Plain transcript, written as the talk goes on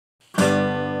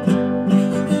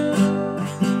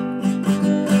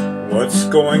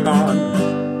going on?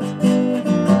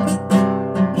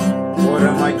 What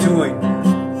am I doing?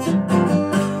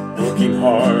 Working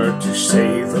hard to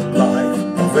save the life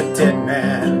of a dead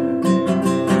man.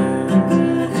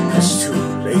 It's too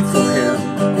late for him.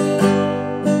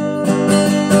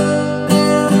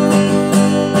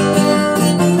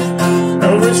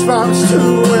 No response to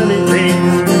anything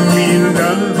being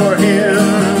done for him.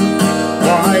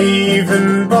 Why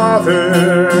even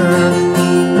bother?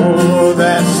 Oh,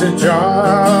 that's a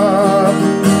job.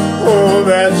 Oh,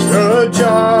 that's the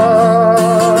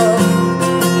job.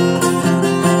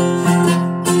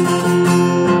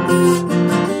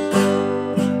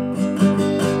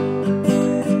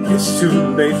 It's too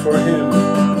late for him.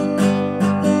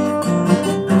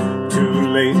 Too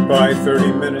late by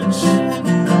 30 minutes.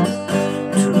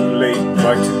 Too late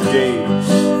by 2 days.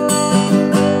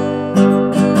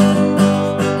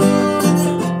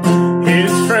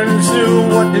 His friends knew,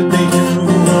 what did they do?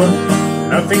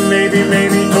 Nothing,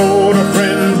 maybe told a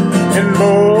friend, and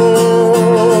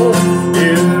more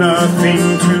did nothing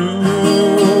to.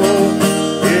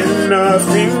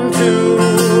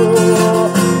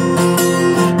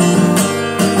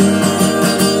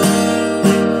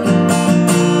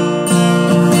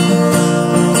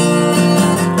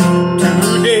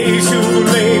 2 days too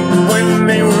late, when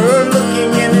they were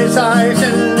looking in his eyes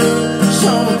and knew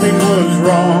something was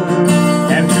wrong.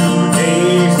 And 2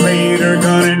 days later,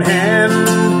 gun in hand,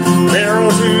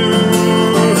 barrel to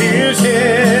his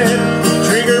head,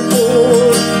 trigger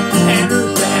pulled, and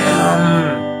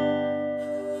bam!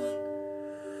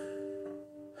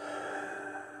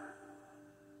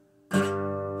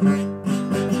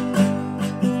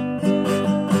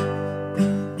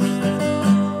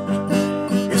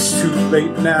 It's too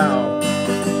late now.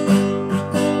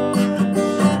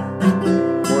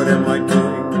 What am I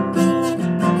doing?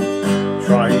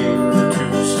 Trying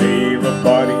to save a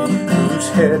body whose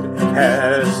head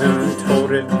hasn't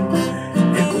told it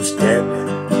was dead.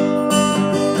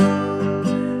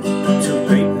 Too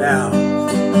late now.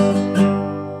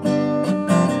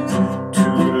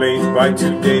 Too late by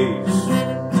 2 days.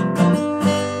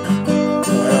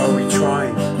 Why are we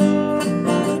trying?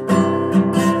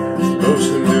 Those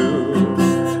who knew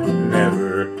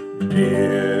never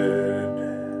did.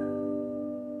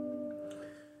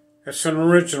 That's an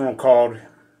original called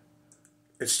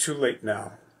It's Too Late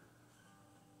Now.